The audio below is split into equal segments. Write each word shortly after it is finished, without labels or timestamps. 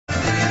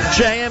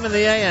JM in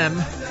the AM.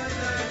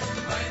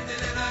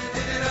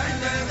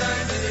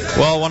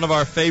 Well, one of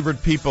our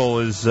favorite people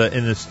is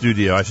in the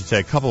studio. I should say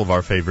a couple of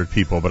our favorite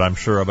people, but I'm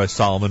sure Rabbi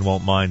Solomon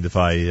won't mind if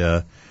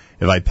I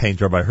paint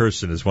Rabbi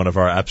Herson as one of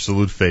our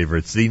absolute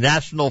favorites. The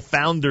National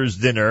Founders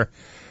Dinner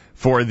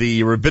for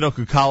the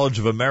Rabbinical College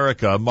of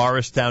America,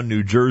 Morristown,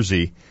 New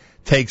Jersey,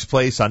 takes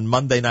place on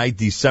Monday night,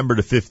 December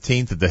the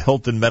 15th at the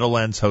Hilton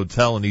Meadowlands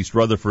Hotel in East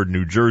Rutherford,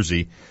 New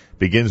Jersey.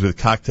 Begins with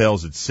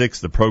cocktails at 6,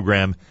 the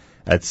program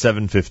at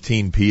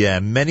 7:15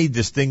 p.m. Many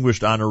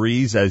distinguished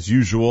honorees, as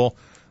usual,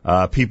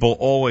 people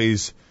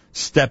always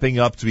stepping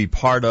up to be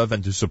part of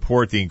and to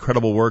support the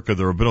incredible work of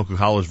the Rabbinical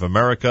College of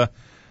America.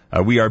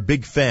 We are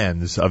big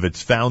fans of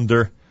its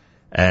founder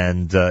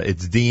and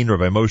its dean,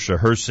 Rabbi Moshe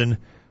Herson,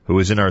 who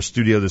is in our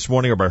studio this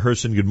morning. Rabbi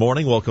Herson, good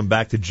morning. Welcome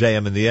back to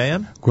JM in the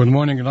AM. Good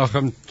morning,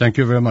 Nachum. Thank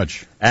you very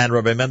much. And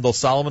Rabbi Mendel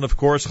Solomon, of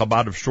course,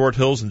 Chabad of Short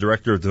Hills and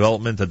Director of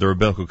Development at the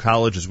Rabbinical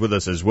College, is with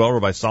us as well.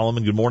 Rabbi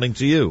Solomon, good morning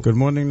to you. Good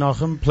morning,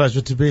 Nachum.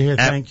 Pleasure to be here.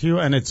 Thank you.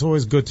 And it's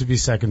always good to be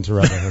second to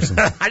Rabbi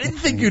Herson. I didn't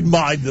think you'd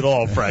mind at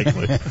all,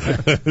 frankly.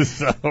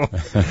 so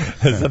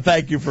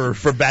thank you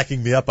for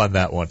backing me up on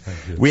that one.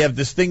 We have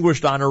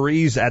distinguished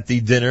honorees at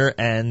the dinner,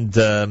 and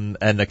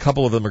a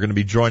couple of them are going to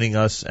be joining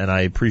us, and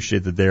I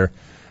appreciate that they're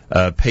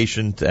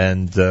patient,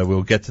 and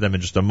we'll get to them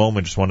in just a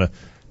moment. Just want to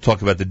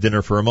talk about the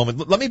dinner for a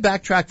moment. Let me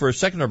backtrack for a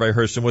second, Rabbi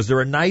Herson. Was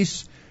there a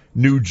nice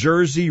New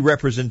Jersey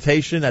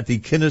representation at the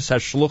Kinnis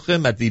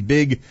HaShluchim, at the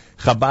big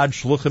Chabad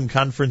Shluchim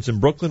conference in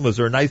Brooklyn? Was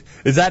there a nice?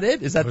 Is that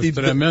it? Is that the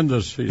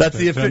tremendous? That's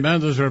the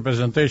tremendous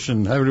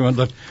representation. Everyone.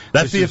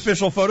 That's the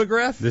official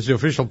photograph. This is the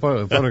official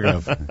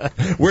photograph.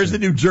 Where's the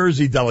New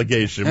Jersey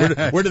delegation? Where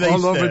do they all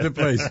stand? over the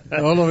place?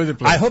 All over the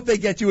place. I hope they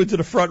get you into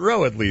the front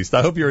row at least.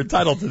 I hope you're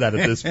entitled to that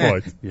at this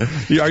point.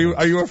 Yeah.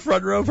 Are you a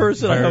front row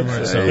person? Very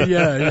much so.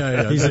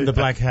 Yeah. He's in the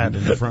black hat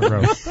in the front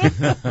row.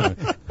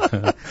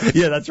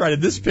 Yeah, that's right.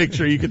 In this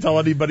picture, you can tell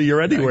anybody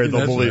you're anywhere,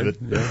 they'll believe it.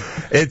 Yeah.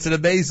 It's an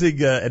amazing,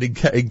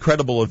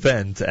 incredible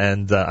event,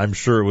 and I'm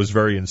sure it was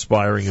very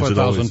inspiring.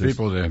 4,000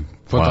 people there.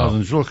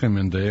 4,000 shluchim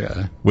in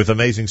there. With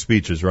amazing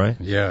speeches, right?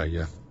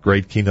 Yeah.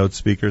 Great keynote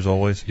speakers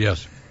always.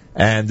 Yes.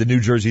 And the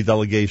New Jersey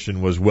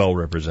delegation was well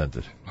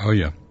represented. Oh,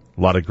 yeah.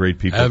 A lot of great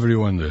people.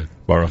 Everyone there.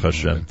 Baruch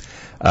Hashem.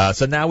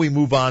 So now we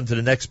move on to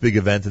the next big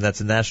event, and that's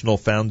the National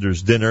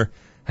Founders Dinner,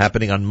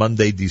 happening on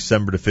Monday,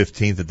 December the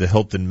 15th at the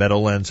Hilton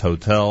Meadowlands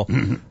Hotel.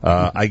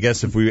 I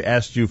guess if we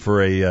asked you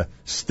for a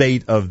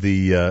state of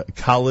the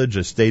college,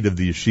 a state of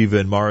the yeshiva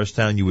in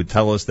Morristown, you would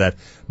tell us that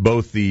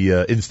both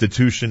the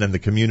institution and the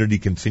community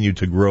continue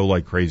to grow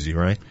like crazy,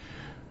 right?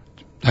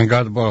 Thank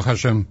God, Baruch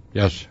Hashem.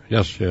 Yes.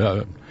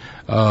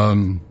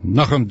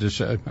 Nachum,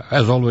 this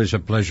as always a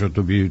pleasure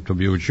to be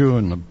with you,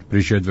 and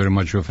appreciate very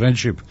much your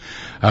friendship.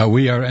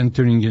 We are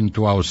entering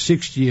into our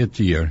 60th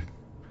year.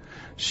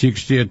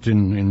 60th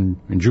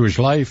in Jewish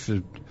life.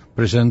 It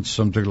presents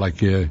something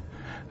like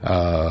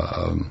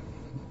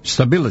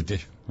stability.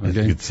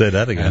 Okay? You could say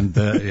that again.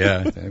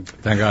 And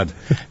thank God.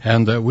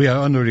 And we are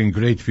honoring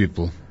great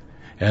people,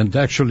 and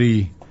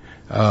actually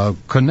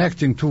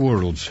connecting two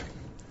worlds.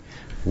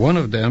 One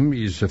of them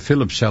is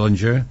Philip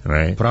Selinger,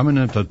 right,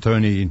 prominent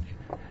attorney in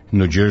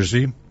New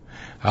Jersey,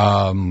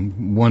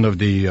 one of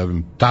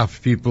the top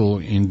people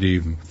in the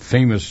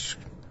famous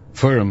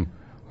firm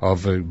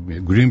of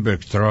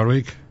Greenberg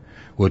Traurig,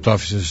 with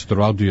offices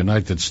throughout the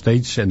United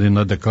States and in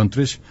other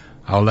countries.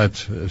 I'll let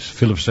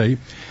Philip say.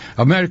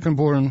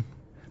 American-born,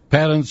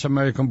 parents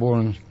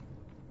American-born,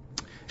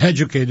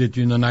 educated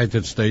in the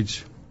United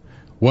States,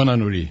 one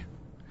honoree.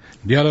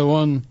 The other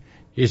one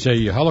is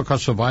a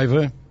Holocaust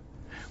survivor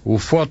who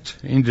fought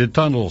in the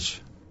tunnels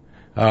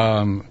with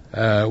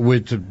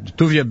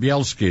Tuvia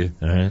Bielski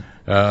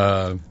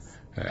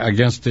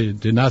against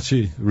the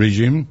Nazi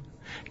regime,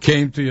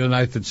 came to the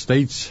United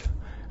States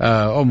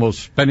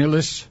almost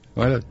penniless,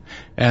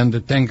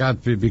 and thank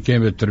God we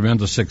became a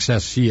tremendous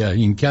success here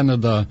in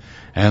Canada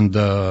and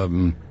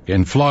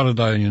in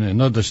Florida and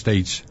in other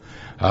states.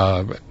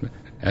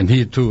 And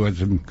he too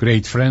is a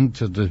great friend.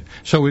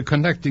 So we're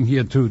connecting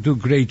here two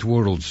great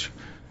worlds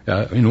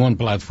in one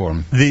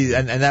platform.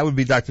 And that would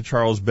be Dr.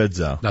 Charles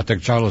Bedzow. Dr.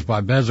 Charles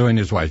Bedzow and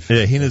his wife.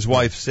 Yeah, he and his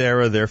wife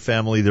Sarah, their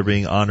family, they're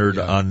being honored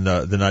on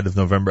the night of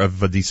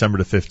December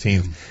the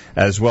 15th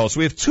as well. So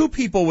we have two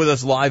people with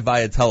us live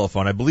via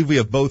telephone. I believe we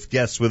have both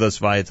guests with us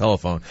via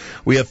telephone.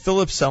 We have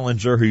Philip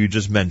Selinger, who you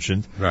just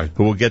mentioned,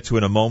 who we'll get to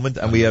in a moment,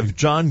 and we have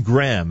John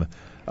Graham,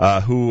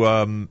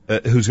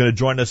 who's going to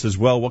join us as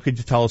well. What could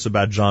you tell us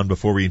about John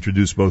before we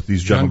introduce both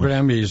these gentlemen? John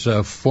Graham is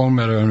a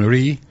former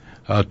honoree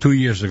 2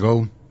 years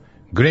ago.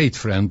 Great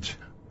friend.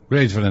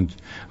 We're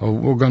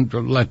going to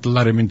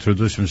let him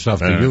introduce himself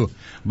to you.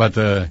 But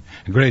a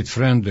great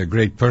friend, a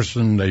great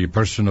person, a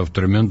person of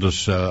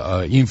tremendous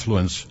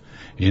influence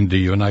in the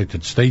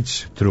United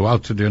States,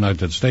 throughout the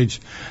United States,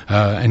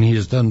 and he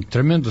has done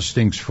tremendous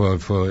things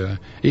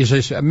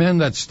he's a man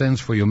that stands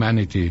for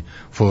humanity,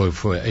 for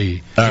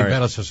a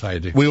better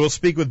society. We will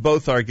speak with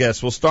both our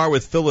guests. We'll start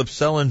with Philip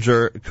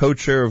Selinger,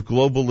 co-chair of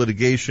Global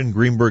Litigation,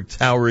 Greenberg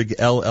Traurig,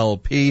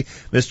 LLP.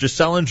 Mr.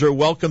 Selinger,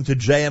 welcome to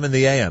JM in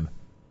the AM.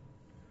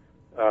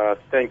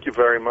 Thank you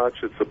very much.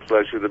 It's a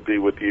pleasure to be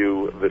with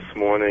you this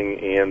morning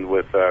and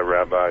with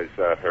Rabbis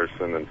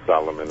Herson and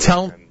Solomon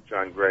and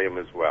John Graham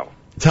as well.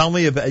 Tell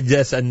me about,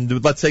 yes,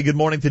 and let's say good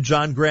morning to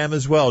John Graham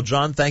as well.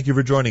 John, thank you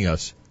for joining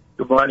us.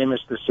 Good morning,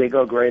 Mr.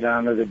 Siegel. Great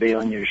honor to be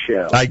on your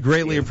show. I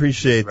greatly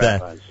appreciate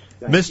that.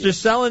 Mr.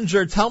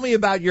 Selinger, tell me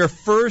about your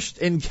first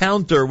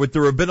encounter with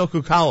the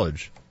Rabbinical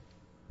College.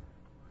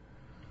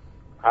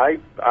 I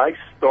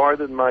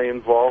started my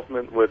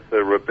involvement with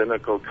the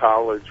Rabbinical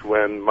College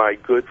when my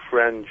good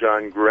friend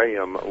John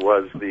Graham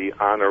was the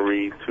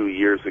honoree 2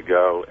 years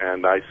ago,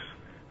 and I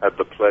had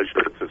the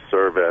pleasure to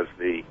serve as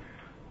the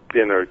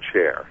dinner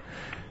chair.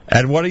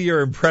 And what are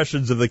your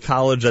impressions of the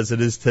college as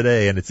it is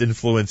today and its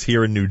influence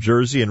here in New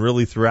Jersey and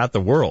really throughout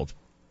the world?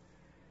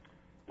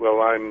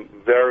 Well, I'm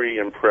very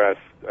impressed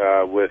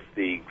with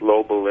the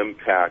global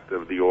impact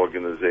of the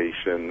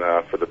organization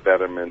for the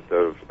betterment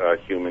of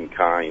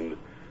humankind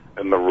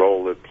and the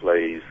role it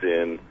plays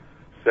in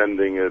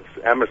sending its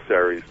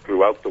emissaries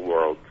throughout the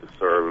world to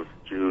serve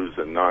Jews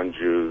and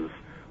non-Jews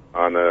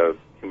on a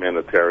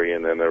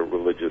humanitarian and a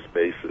religious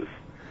basis.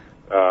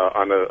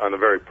 On a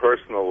very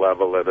personal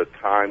level, at a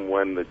time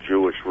when the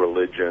Jewish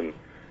religion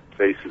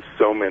faces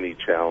so many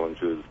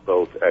challenges,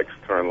 both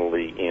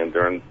externally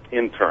and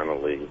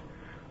internally,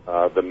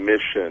 the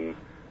mission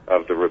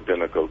of the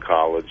Rabbinical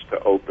College to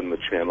open the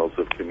channels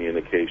of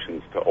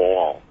communications to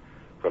all,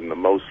 from the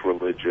most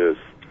religious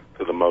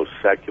to the most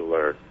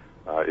secular,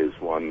 is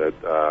one that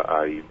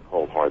I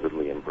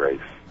wholeheartedly embrace.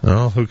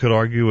 Well, who could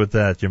argue with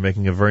that? You're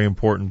making a very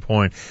important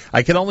point.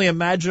 I can only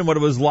imagine what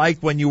it was like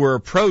when you were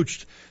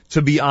approached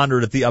to be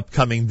honored at the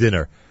upcoming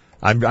dinner.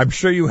 I'm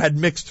sure you had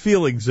mixed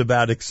feelings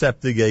about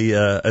accepting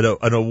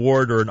an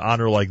award or an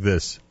honor like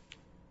this.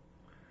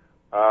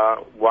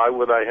 Why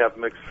would I have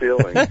mixed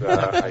feelings?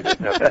 I didn't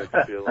have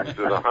mixed feelings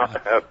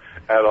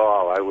at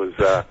all. I was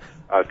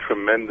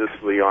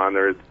tremendously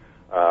honored,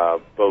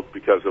 both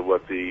because of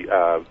what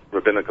the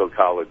Rabbinical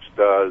College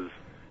does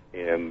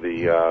and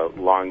the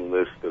long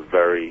list of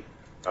very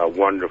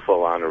wonderful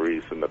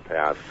honorees in the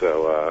past.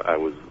 So I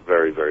was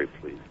very, very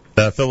pleased.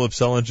 Philip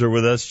Selinger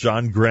with us.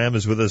 John Graham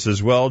is with us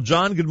as well.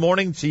 John, good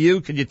morning to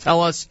you. Can you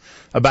tell us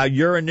about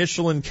your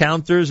initial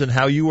encounters and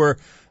how you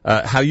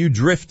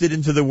drifted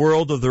into the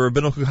world of the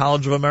Rabbinical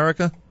College of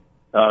America?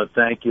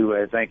 Thank you,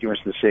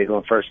 Mr.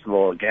 Siegel. First of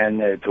all, again,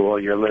 to all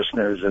your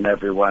listeners and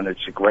everyone,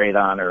 it's a great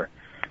honor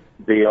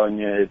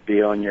to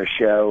be on your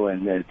show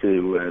and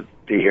to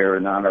be here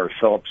in honor of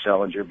Philip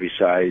Selinger,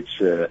 besides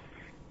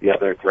the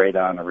other great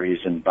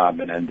honorees, and Bob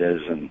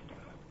Menendez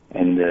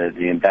and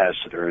the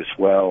ambassador as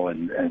well,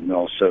 and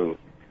also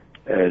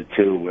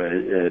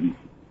to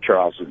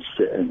Charles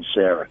and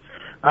Sarah.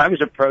 I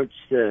was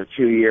approached a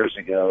few years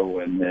ago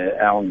when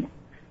Alan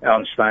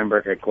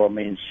Steinberger called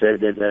me and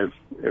said that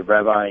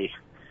Rabbi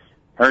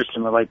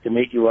Herson would like to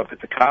meet you up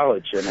at the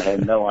college, and I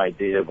had no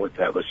idea what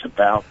that was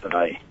about, but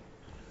I,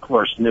 of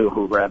course, knew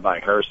who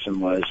Rabbi Herson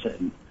was,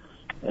 and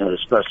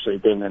especially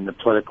being in the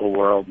political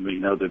world, we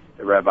know that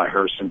Rabbi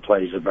Herson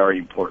plays a very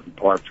important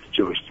part for the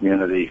Jewish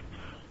community,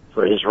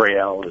 for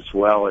Israel, as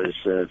well as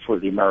for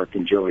the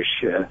American Jewish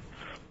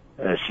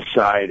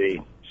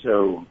society.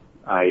 So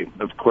I,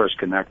 of course,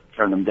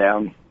 turned him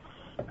down.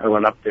 I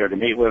went up there to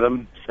meet with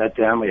him, sat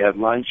down, we had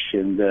lunch,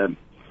 and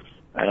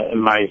in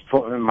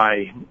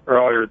my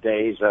earlier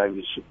days, I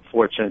was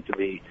fortunate to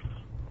be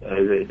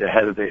the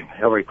head of the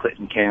Hillary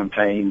Clinton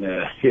campaign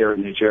here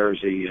in New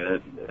Jersey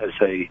as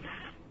a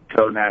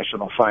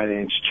co-national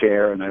finance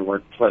chair, and I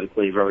worked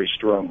politically very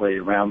strongly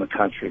around the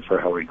country for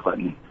Hillary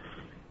Clinton.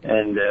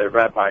 And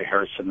Rabbi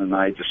Herson and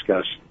I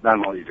discussed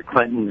not only the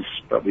Clintons,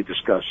 but we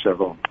discussed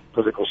several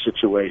political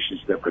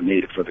situations that were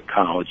needed for the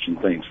college and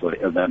things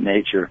of that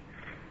nature.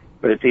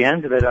 But at the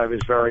end of it, I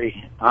was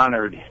very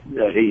honored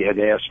that he had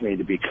asked me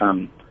to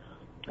become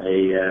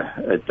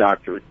a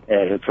doctorate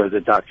for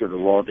the doctorate of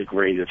law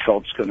degree that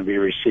Philip's going to be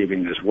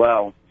receiving as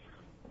well.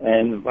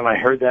 And when I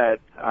heard that,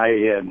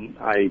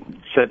 I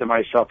said to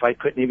myself, I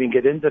couldn't even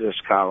get into this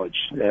college.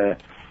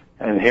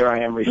 And here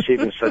I am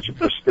receiving such a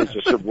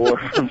prestigious award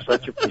from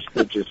such a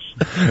prestigious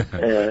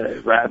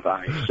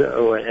rabbi.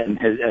 So,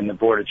 and the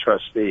board of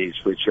trustees,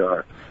 which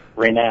are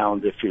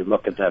renowned if you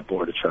look at that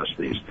board of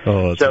trustees.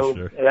 Oh,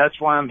 so that's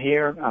why I'm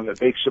here. I'm a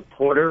big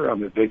supporter.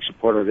 I'm a big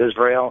supporter of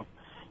Israel.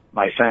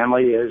 My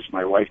family is.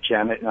 My wife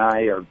Janet and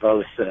I are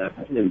both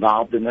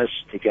involved in this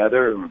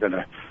together, and we're going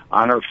to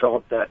honor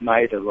Philip that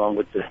night along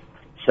with the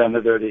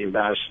Senator, the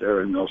ambassador,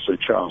 and also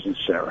Charles and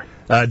Sarah.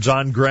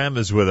 John Graham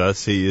is with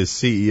us. He is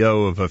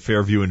CEO of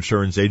Fairview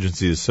Insurance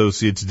Agency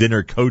Associates,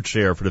 dinner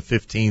co-chair for the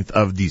 15th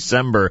of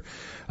December,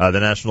 the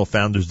National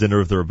Founders Dinner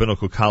of the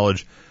Rabbinical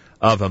College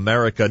of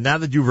America. Now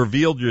that you've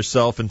revealed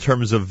yourself in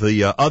terms of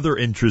the other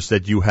interests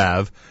that you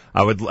have,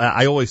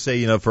 I always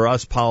say, for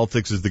us,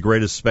 politics is the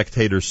greatest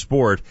spectator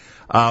sport.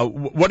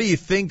 What do you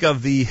think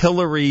of the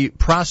Hillary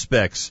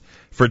prospects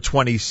for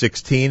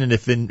 2016?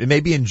 And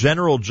maybe in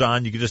general,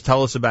 John, you could just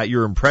tell us about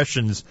your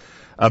impressions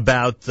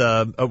about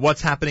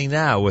what's happening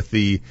now with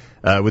the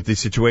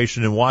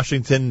situation in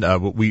Washington.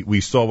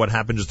 We saw what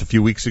happened just a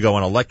few weeks ago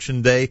on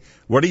Election Day.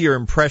 What are your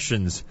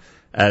impressions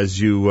as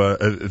you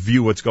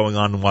view what's going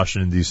on in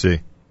Washington,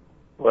 D.C.?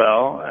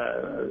 Well,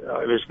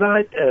 I was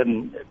not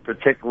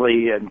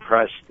particularly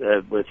impressed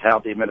with how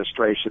the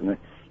administration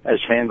has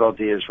handled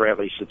the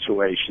Israeli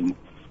situation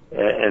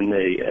and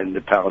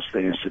the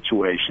Palestinian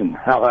situation.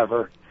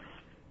 However,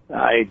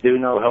 I do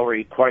know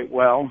Hillary quite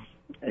well,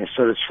 and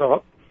so does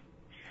Philip,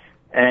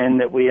 and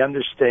that we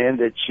understand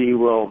that she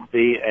will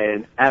be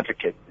an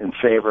advocate in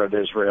favor of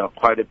Israel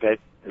quite a bit,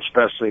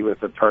 especially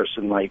with a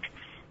person like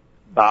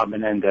Bob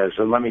Menendez.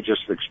 And let me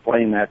just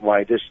explain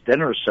why this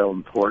dinner is so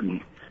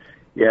important.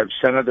 You have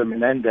Senator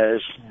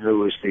Menendez,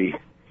 who is the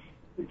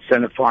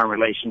Senate Foreign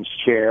Relations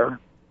Chair,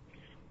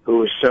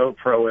 who is so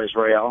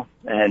pro-Israel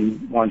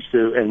and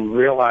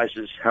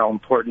realizes how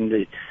important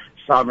the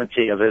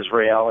sovereignty of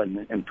Israel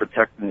and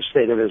protecting the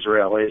state of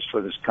Israel is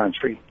for this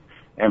country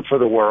and for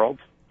the world.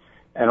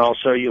 And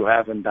also you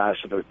have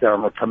Ambassador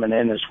Dermer coming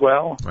in as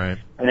well. Right.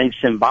 I think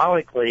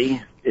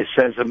symbolically it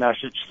sends a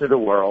message to the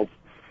world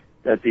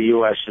that the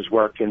U.S. is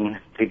working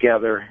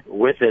together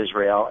with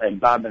Israel, and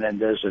Bob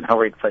Menendez and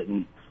Hillary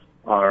Clinton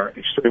are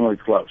extremely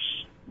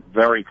close,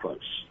 very close.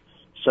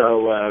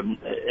 So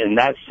in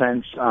that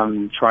sense,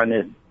 I'm trying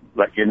to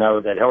let you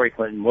know that Hillary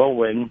Clinton will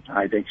win.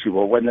 I think she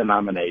will win the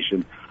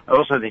nomination. I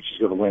also think she's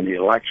going to win the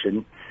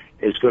election.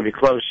 It's going to be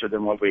closer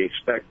than what we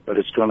expect, but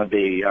it's going to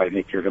be, I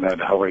think you're going to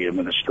have a Hillary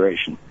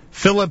administration.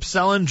 Philip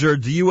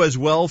Selinger, do you as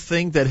well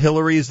think that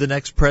Hillary is the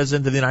next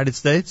president of the United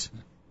States?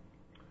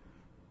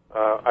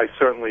 I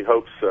certainly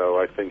hope so.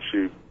 I think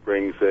she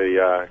brings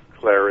a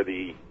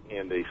clarity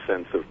and a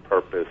sense of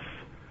purpose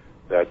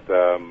that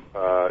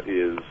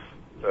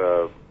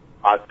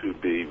ought to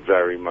be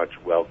very much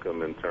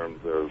welcome in terms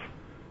of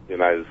the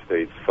United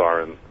States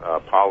foreign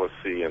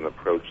policy and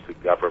approach to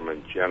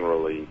government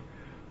generally,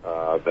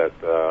 that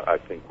I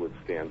think would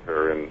stand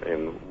her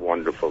in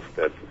wonderful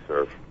stead to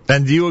serve.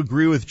 And do you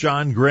agree with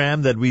John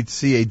Graham that we'd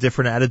see a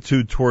different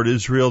attitude toward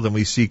Israel than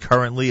we see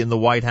currently in the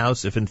White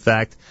House if, in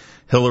fact,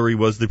 Hillary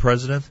was the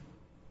president?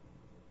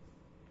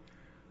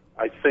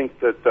 I think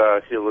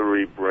that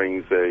Hillary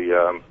brings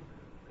a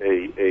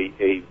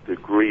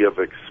degree of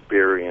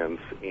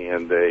experience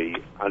and a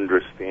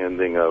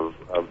understanding of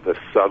the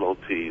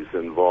subtleties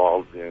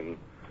involved in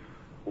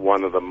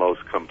one of the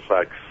most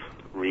complex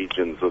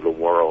regions of the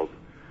world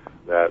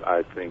that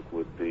I think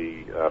would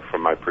be,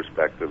 from my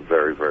perspective,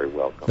 very, very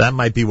welcome. That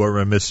might be what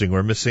we're missing.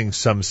 We're missing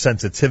some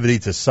sensitivity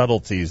to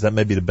subtleties. That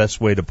may be the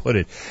best way to put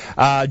it.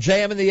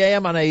 JM in the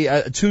AM on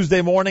a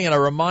Tuesday morning, and a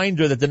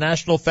reminder that the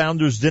National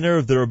Founders Dinner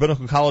of the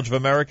Rabbinical College of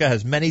America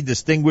has many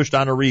distinguished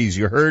honorees.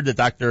 You heard that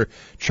Dr.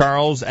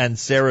 Charles and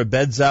Sarah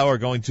Bedzow are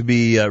going to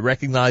be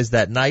recognized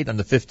that night on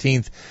the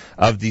 15th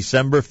of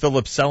December.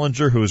 Philip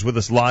Selinger, who is with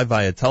us live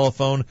via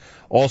telephone,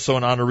 also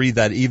an honoree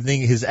that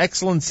evening. His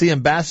Excellency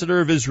Ambassador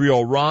of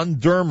Israel, Ron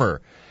Dermer,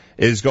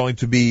 is going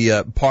to be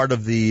part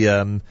of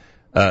the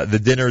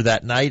dinner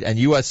that night, and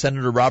U.S.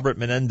 Senator Robert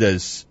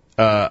Menendez.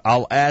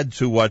 I'll add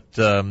to what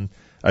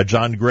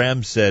John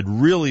Graham said,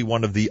 really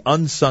one of the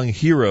unsung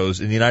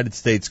heroes in the United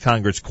States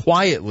Congress,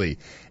 quietly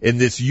in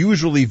this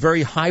usually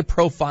very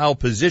high-profile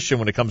position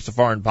when it comes to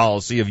foreign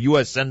policy of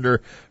U.S.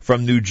 Senator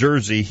from New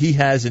Jersey. He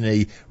has, in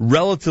a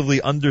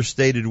relatively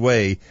understated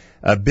way,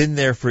 been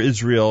there for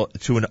Israel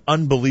to an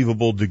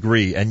unbelievable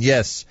degree. And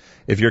yes,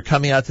 if you're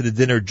coming out to the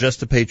dinner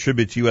just to pay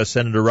tribute to U.S.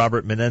 Senator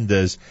Robert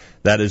Menendez,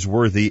 that is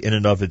worthy in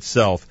and of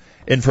itself.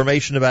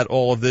 Information about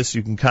all of this,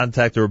 you can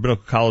contact the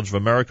Rabbinical College of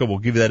America. We'll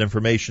give you that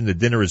information. The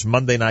dinner is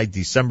Monday night,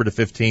 December the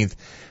 15th,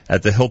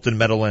 at the Hilton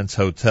Meadowlands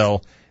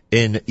Hotel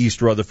in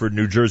East Rutherford,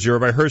 New Jersey.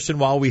 Rabbi Herson,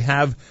 while we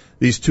have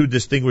these two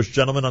distinguished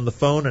gentlemen on the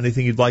phone,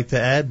 anything you'd like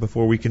to add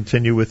before we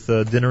continue with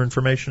dinner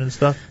information and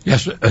stuff?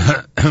 Yes,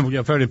 we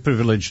are very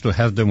privileged to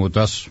have them with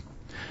us.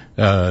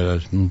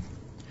 Philip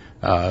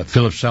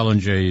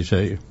Selinger is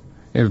a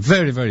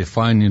very, very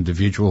fine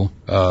individual.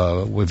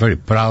 We're very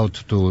proud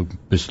to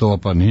bestow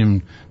upon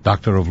him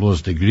Doctor of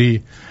Laws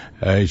degree.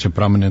 He's a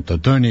prominent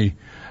attorney,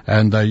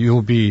 and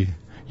you'll be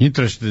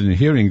interested in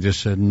hearing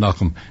this,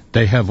 Nachum.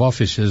 They have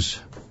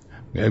offices,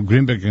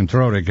 Greenberg and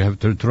Trorig have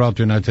throughout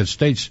the United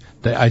States.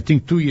 I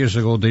think 2 years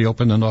ago they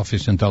opened an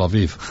office in Tel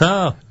Aviv.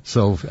 Oh.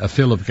 So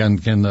Philip can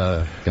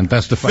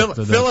testify to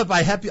that. Philip,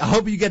 I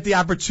hope you get the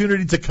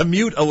opportunity to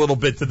commute a little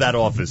bit to that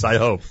office. I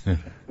hope.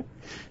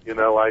 You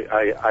know,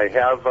 I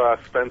have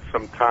spent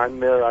some time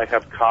there. I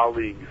have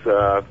colleagues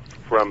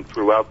from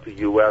throughout the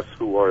U.S.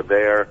 who are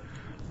there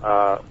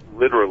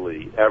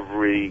literally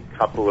every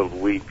couple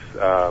of weeks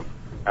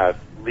at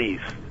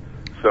least.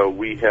 So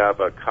we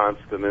have a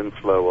constant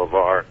inflow of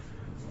our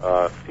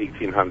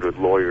 1,800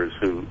 lawyers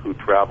who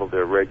travel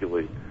there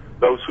regularly.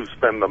 Those who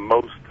spend the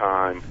most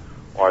time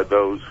are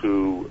those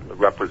who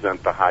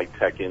represent the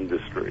high-tech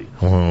industry.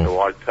 Oh. So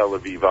our Tel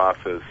Aviv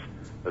office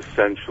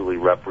essentially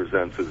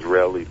represents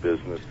Israeli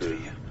businesses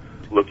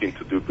looking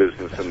to do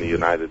business in the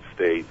United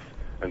States,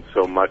 and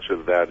so much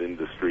of that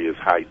industry is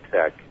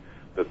high-tech,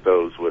 that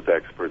those with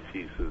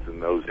expertises in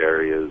those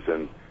areas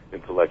and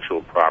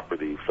intellectual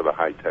property for the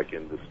high-tech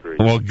industry.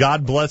 Well,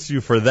 God bless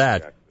you for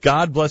that.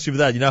 God bless you for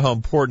that. You know how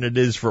important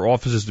it is for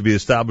offices to be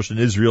established in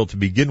Israel to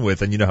begin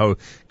with, and you know how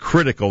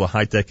critical the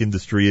high-tech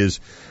industry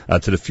is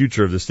to the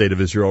future of the state of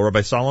Israel.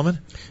 Rabbi Solomon?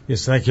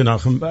 Yes, thank you,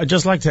 Nachum. I'd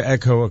just like to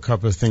echo a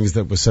couple of things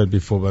that were said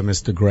before by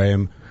Mr.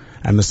 Graham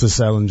and Mr.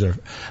 Selinger.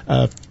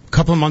 A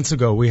couple of months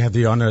ago, we had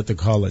the honor at the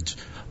college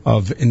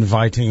of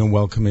inviting and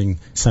welcoming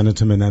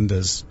Senator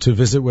Menendez to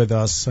visit with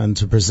us and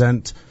to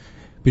present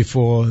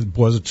before the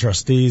board of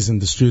trustees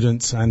and the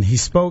students. And he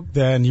spoke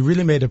there, and he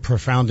really made a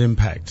profound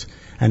impact.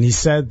 And he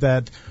said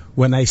that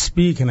when I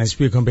speak, and I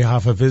speak on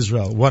behalf of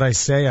Israel, what I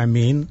say, I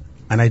mean,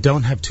 and I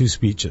don't have two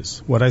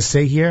speeches. What I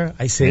say here,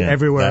 I say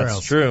everywhere else.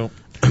 That's true.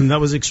 And that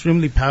was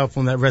extremely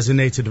powerful, and that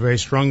resonated very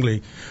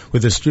strongly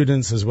with the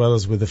students as well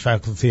as with the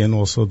faculty, and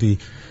also the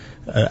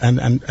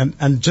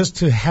and just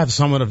to have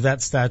someone of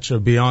that stature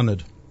be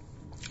honored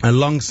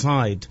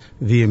alongside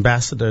the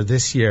ambassador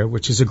this year,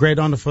 which is a great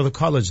honor for the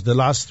college. The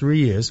last 3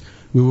 years,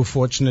 we were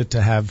fortunate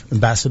to have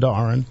Ambassador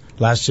Aaron,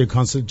 last year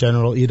Consul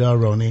General Ida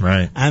Aroni,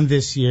 right, and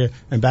this year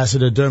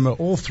Ambassador Dermer,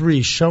 all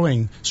three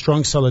showing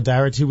strong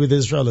solidarity with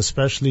Israel,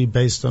 especially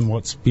based on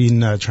what's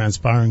been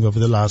transpiring over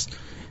the last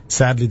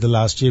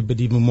year,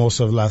 but even more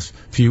so the last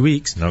few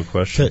weeks. No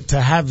question.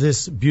 To have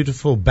this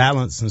beautiful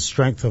balance and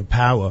strength of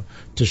power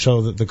to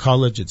show that the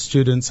college, its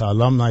students, our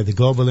alumni, the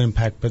global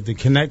impact, but the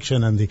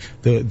connection and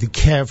the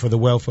care for the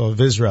welfare of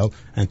Israel,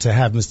 and to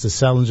have Mr.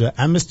 Selinger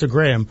and Mr.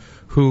 Graham,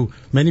 who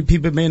many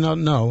people may not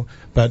know,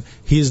 but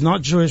he is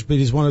not Jewish, but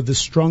he's one of the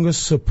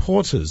strongest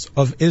supporters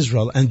of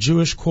Israel and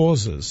Jewish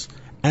causes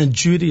and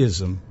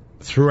Judaism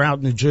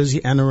throughout New Jersey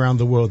and around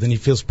the world, and he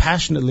feels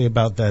passionately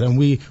about that, and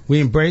we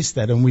embrace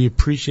that, and we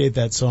appreciate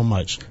that so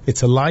much.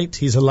 It's a light.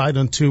 He's a light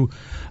unto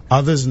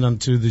others and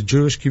unto the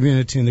Jewish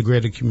community and the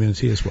greater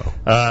community as well.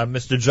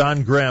 Mr.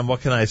 John Graham,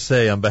 what can I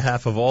say? On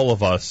behalf of all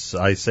of us,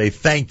 I say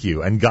thank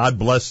you, and God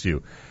bless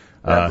you.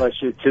 God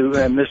bless you, too.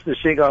 And Mr.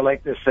 Siegel, I'd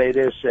like to say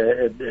this,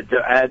 to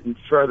add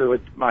further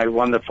with my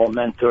wonderful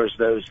mentors,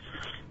 those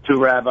two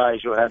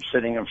rabbis you have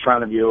sitting in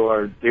front of you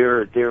are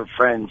dear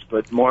friends,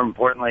 but more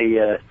importantly,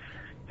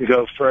 to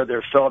go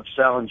further, Philip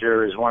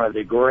Selinger is one of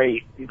the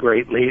great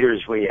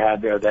leaders we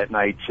had there that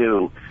night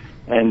too,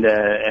 and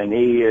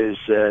he is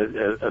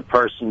a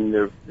person.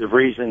 The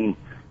reason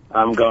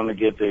I'm going to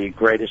give the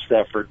greatest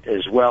effort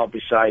as well,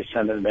 besides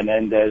Senator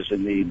Menendez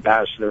and the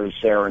ambassador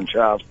Sarah and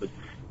Charles, but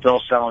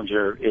Phil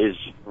Selinger is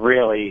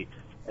really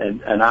an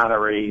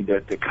honoree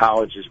that the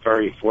college is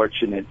very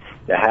fortunate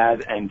to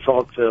have, and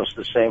Philip feels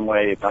the same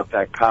way about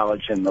that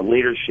college and the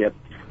leadership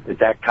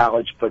that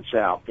college puts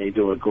out. They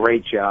do a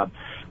great job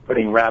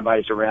putting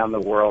rabbis around the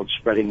world,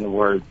 spreading the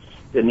word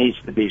that needs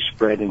to be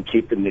spread, and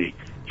keeping the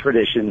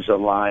traditions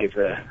alive,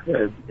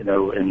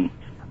 and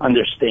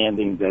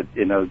understanding that,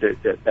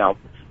 that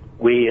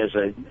we as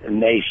a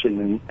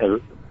nation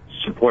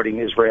supporting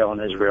Israel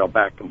and Israel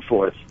back and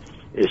forth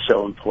is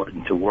so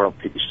important to world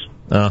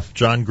peace.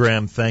 John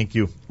Graham, thank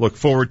you. Look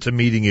forward to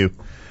meeting you.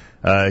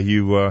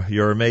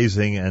 You're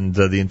amazing, and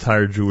the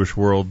entire Jewish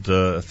world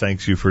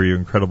thanks you for your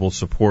incredible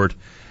support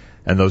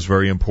and those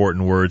very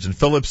important words. And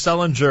Philip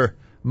Selinger,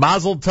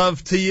 Mazel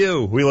Tov to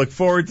you. We look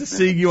forward to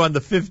seeing you on the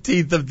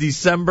 15th of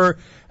December.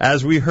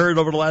 As we heard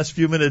over the last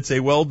few minutes,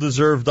 a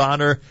well-deserved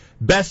honor.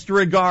 Best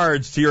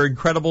regards to your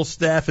incredible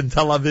staff in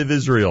Tel Aviv,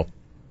 Israel.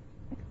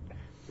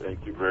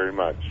 Thank you very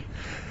much.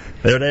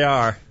 There they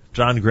are,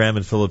 John Graham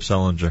and Philip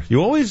Selinger.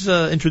 You always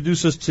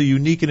introduce us to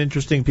unique and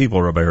interesting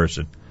people, Rabbi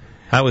Herson.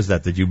 How is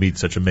that you meet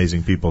such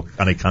amazing people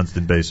on a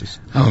constant basis?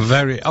 I'm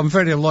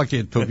very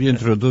lucky to be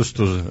introduced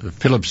to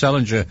Philip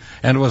Selinger,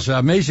 and it was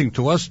amazing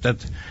to us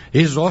that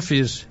his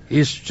office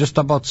is just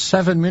about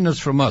 7 minutes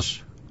from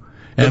us.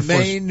 And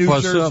New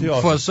Jersey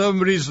office. For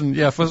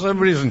some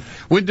reason,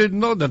 we didn't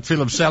know that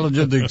Philip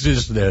Selinger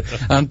exists there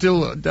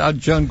until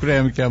John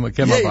Graham came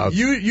about.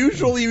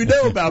 Usually you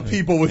know about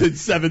people within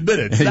 7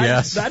 minutes.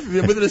 Yes.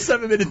 Within a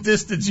 7-minute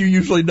distance, you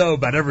usually know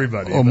about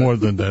everybody. Or more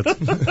than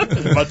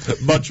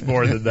that. much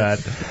more than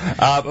that.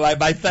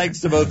 My thanks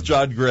to both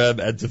John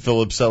Graham and to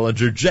Philip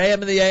Selinger.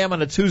 JM in the AM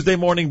on a Tuesday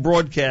morning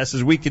broadcast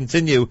as we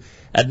continue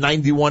at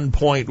 91.1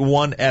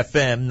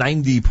 FM,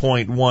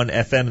 90.1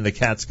 FM in the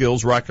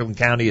Catskills, Rockland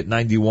County at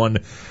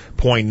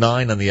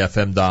 91.9 on the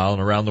FM dial,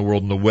 and around the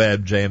world on the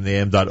web,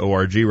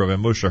 jmtheam.org.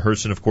 Rabbi Moshe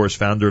Herson, of course,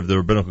 founder of the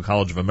Rabbinical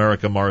College of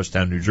America,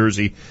 Morristown, New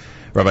Jersey.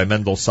 Rabbi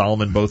Mendel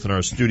Solomon, both in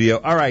our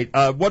studio. All right,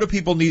 what do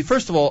people need?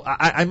 First of all,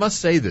 I must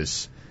say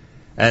this,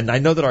 and I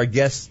know that our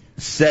guest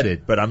said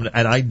it,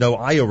 and I know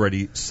I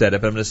already said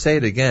it, but I'm going to say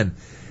it again.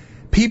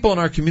 People in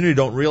our community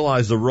don't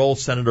realize the role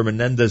Senator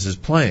Menendez is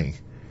playing.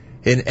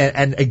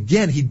 And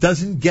again, he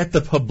doesn't get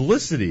the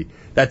publicity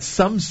that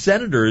some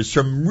senators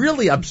from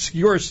really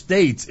obscure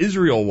states,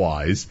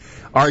 Israel-wise,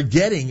 are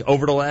getting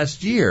over the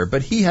last year.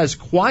 But he has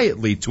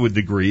quietly, to a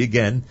degree,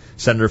 again,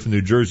 senator from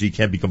New Jersey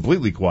can't be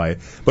completely quiet,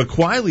 but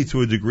quietly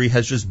to a degree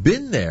has just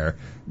been there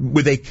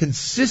with a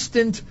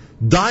consistent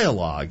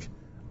dialogue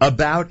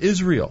about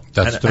Israel.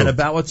 That's true. And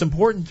about what's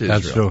important to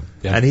That's Israel. true.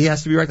 Yeah. And he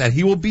has to be recognized.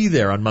 He will be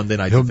there on Monday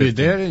night. He'll be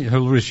there.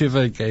 He'll receive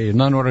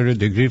an honorary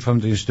degree from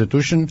the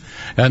institution,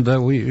 and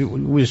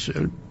we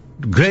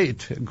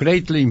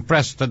greatly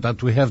impressed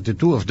that we have the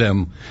two of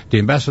them, the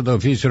ambassador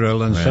of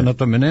Israel and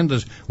Senator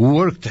Menendez, who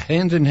worked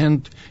hand in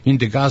hand in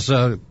the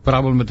Gaza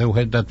problem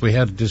that we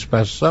had this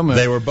past summer.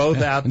 They were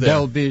both out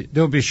there.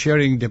 They'll be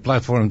sharing the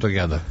platform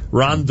together.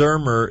 Ron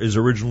Dermer is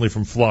originally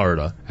from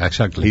Florida.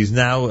 Exactly. He's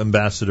now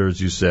ambassador,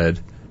 as you said.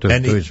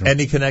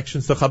 Any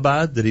connections to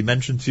Chabad? Did he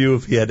mention to you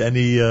if he had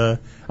any?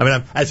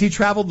 As he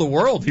traveled the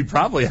world, he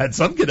probably had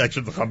some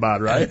connection to Chabad,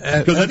 right?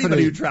 Because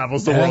anybody who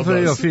travels the world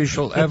does.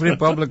 Every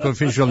public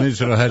official in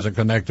Israel has a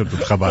connection to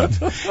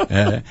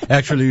Chabad.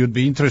 Actually, you'd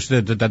be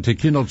interested that the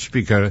keynote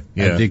speaker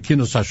at the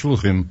Keynote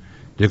Hashluchim,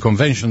 the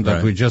convention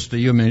that you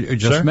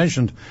just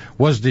mentioned,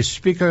 was the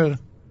speaker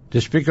of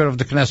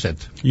the Knesset,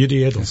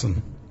 Yudi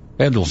Edelson.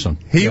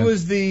 He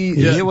was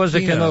the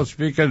keynote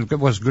speaker. It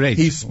was great.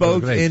 He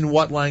spoke in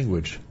what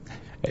language?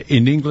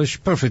 In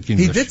English, perfect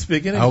English. He did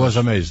speak in English. I was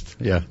amazed.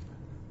 Yeah.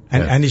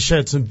 And he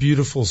shared some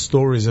beautiful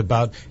stories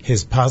about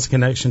his past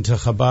connection to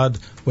Chabad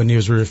when he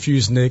was a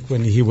refusnik,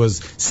 when he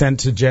was sent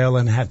to jail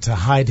and had to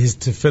hide his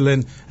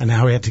tefillin, and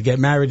how he had to get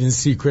married in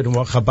secret and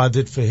what Chabad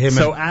did for him.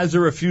 So as a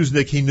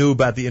refusnik, he knew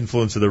about the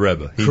influence of the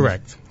Rebbe.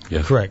 Correct.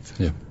 Yeah. Correct.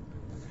 Yeah.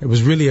 It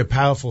was really a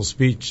powerful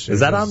speech.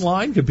 Is that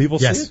online? Can people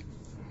see it?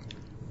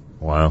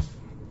 Wow.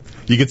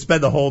 You could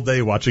spend the whole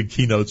day watching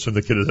keynotes from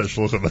the Kiddush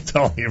Shluchim, I'm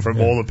telling you, from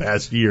all the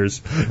past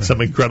years.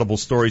 Some incredible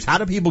stories. How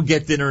do people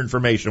get dinner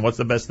information? What's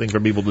the best thing for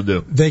people to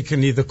do? They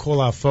can either call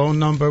our phone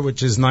number,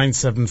 which is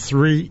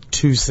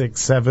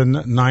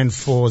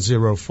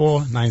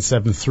 973-267-9404,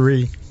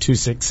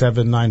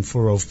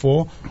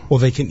 973-267-9404, or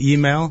they can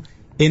email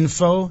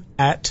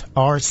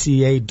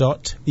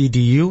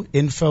info@rca.edu,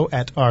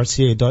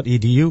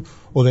 info@rca.edu,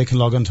 or they can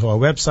log on to our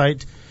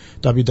website,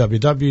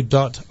 www.rca.edu,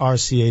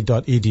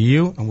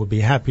 and we'll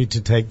be happy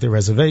to take their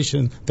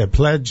reservation, their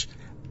pledge,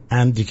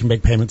 and you can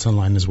make payments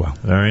online as well.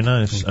 Very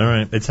nice. All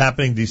right. It's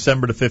happening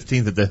December the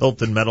 15th at the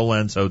Hilton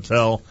Meadowlands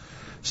Hotel.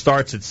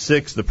 Starts at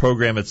 6, the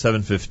program at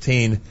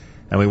 7:15,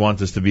 and we want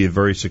this to be a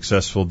very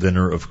successful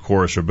dinner, of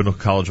course. Rabbinical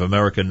College of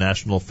America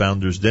National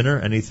Founders Dinner.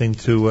 Anything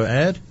to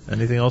add?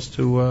 Anything else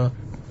to...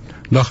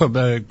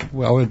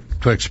 to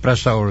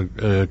express our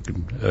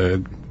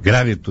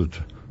gratitude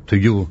to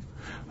you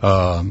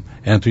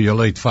and to your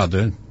late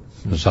father,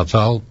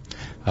 Zatzal,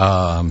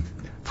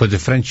 for the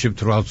friendship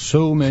throughout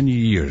so many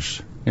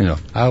years. You know,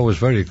 I was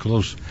very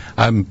close.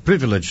 I'm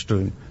privileged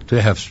to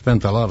have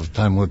spent a lot of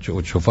time with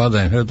your father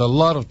and heard a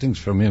lot of things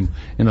from him,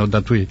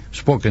 that we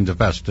spoke in the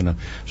past,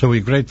 So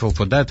we're grateful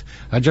for that.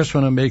 I just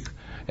want to make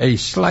a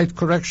slight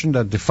correction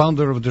that the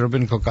founder of the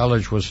Rabbinical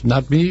College was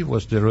not me,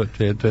 was the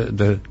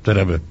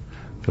Rebbe.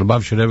 The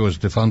Lubavitcher Rebbe was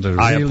the founder.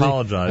 I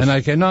apologize. And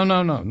I can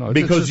no.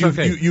 Because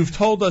you've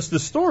told us the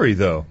story,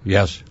 though.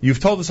 Yes.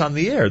 You've told us on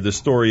the air the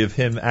story of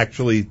him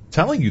actually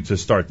telling you to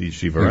start the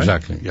yeshiva, right?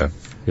 Exactly, yeah.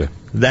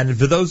 Then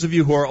for those of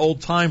you who are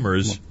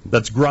old-timers,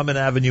 that's Grumman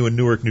Avenue in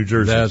Newark, New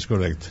Jersey. That's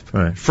correct.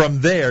 Right.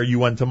 From there, you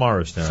went to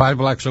Morristown. 5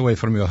 blocks away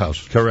from your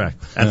house. Correct.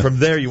 And from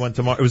there, you went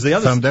to It was the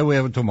other. From there, we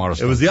went to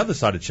Morristown. It was the other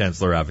side of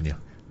Chancellor Avenue.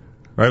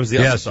 Right, it was the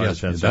other side of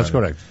Chancellor that's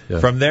Avenue. correct.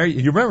 Yeah. From there,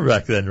 you remember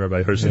back then,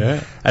 Rabbi Herson?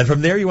 Yeah. And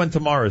from there, you went to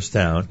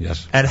Morristown.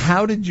 Yes. And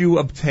how did you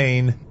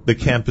obtain the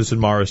campus in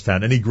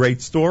Morristown? Any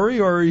great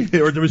story, or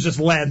there was just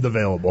land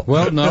available?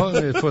 Well, no,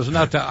 it was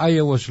not.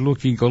 I was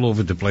looking all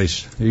over the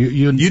place.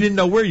 You didn't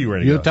know where you were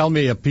going to go. You tell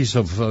me a piece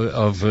of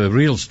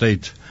real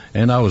estate,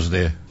 and I was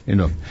there.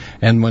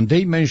 And when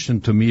they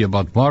mentioned to me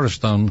about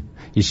Morristown,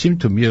 it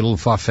seemed to me a little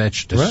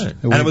far-fetched. Right.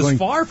 And it was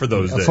far for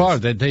those days. Far.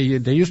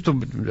 They used to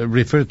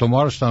refer to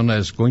Morristown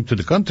as going to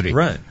the country.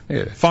 Right.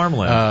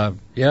 Farmland.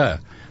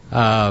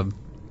 I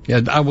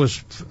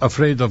was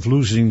afraid of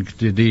losing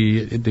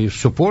the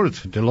support,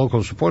 the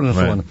local support and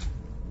so on.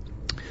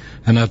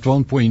 And at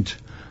one point,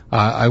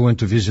 I went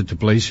to visit the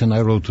place and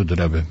I wrote to the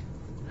Rebbe.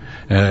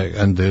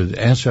 And the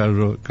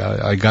answer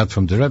I got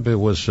from the Rebbe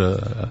was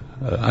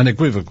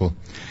unequivocal.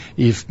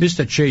 If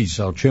Mr. Chase,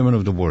 our chairman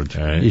of the board,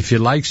 if he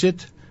likes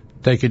it,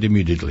 take it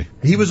immediately.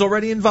 He was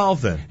already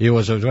involved then? He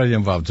was already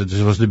involved.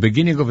 This was the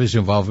beginning of his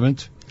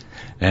involvement.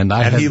 And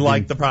he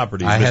liked the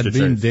property. I had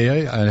been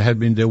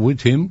there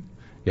with him.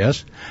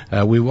 Yes.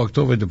 We walked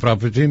over the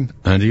property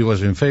and he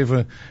was in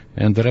favor.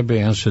 And the Rebbe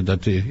answered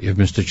that if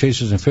Mr.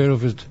 Chase is in favor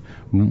of it,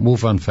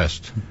 move on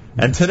fast.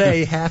 And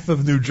today, half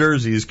of New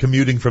Jersey is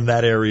commuting from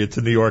that area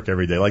to New York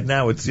every day. Like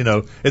now, it's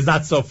it's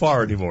not so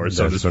far anymore,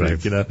 so to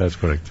speak. That's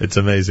correct. It's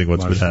amazing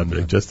what's been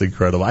happening. Just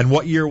incredible. And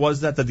what year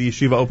was that the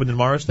yeshiva opened in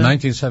Morristown?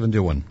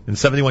 1971. In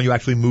 71, you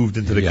actually moved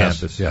into the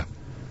campus. Yeah.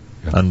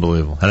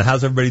 Unbelievable. And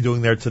how's everybody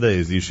doing there today?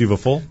 Is the yeshiva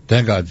full?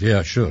 Thank God,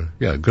 yeah, sure.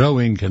 Yeah,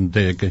 growing, and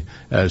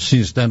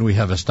since then we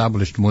have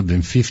established more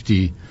than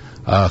 50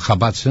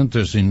 Chabad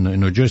centers in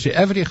New Jersey.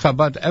 Every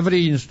Chabad,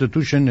 every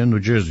institution in New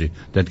Jersey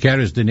that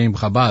carries the name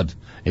Chabad,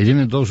 and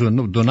even those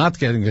who do not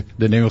carry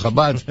the name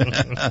Chabad,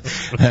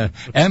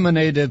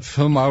 emanated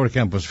from our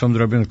campus, from the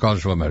Rabbinical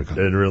College of America.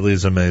 It really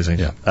is amazing.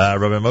 Yeah.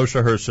 Rabbi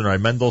Moshe Herson,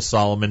 Rabbi Mendel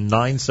Solomon,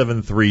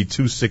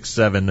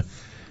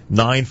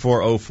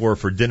 973-267-9404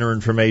 for dinner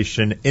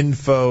information.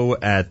 Info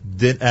at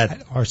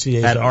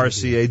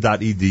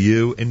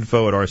rca.edu.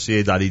 Info at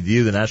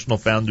rca.edu. The National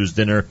Founders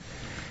Dinner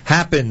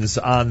happens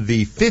on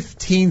the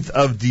 15th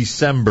of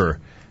December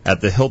at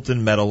the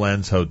Hilton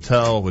Meadowlands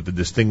Hotel with the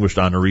distinguished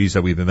honorees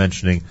that we've been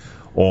mentioning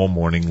all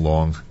morning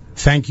long.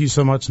 Thank you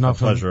so much, Nachum.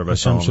 Pleasure, Rabbi Hashem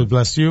Solomon. should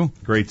bless you.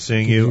 Great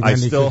seeing you. I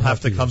still have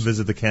to come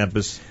visit the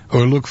campus.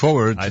 We'll look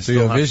forward I to still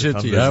your have to visit.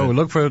 come Yeah, visit. we'll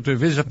look forward to a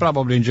visit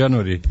probably in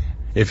January,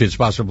 if it's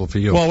possible for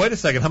you. Well, wait a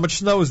second. How much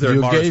snow is there in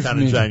You gave Morristown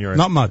in me- January?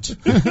 Not much.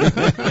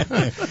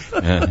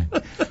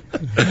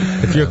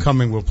 If you're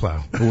coming, we'll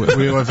plow.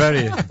 we were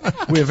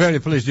very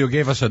pleased. You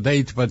gave us a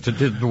date, but it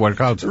didn't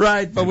work out.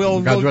 Right, but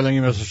God willing,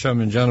 Mr.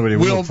 Hashem, in January.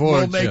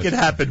 we'll make it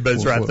happen,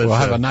 Bezrat. We'll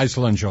have a nice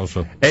lunch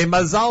also. A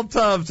Mazal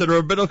Tov to the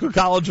Rabbinical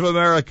College of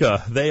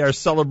America. They are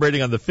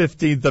celebrating on the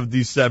 15th of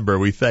December.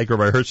 We thank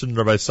Rabbi Herson and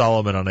Rabbi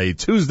Solomon on a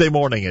Tuesday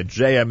morning at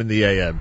JM in the AM.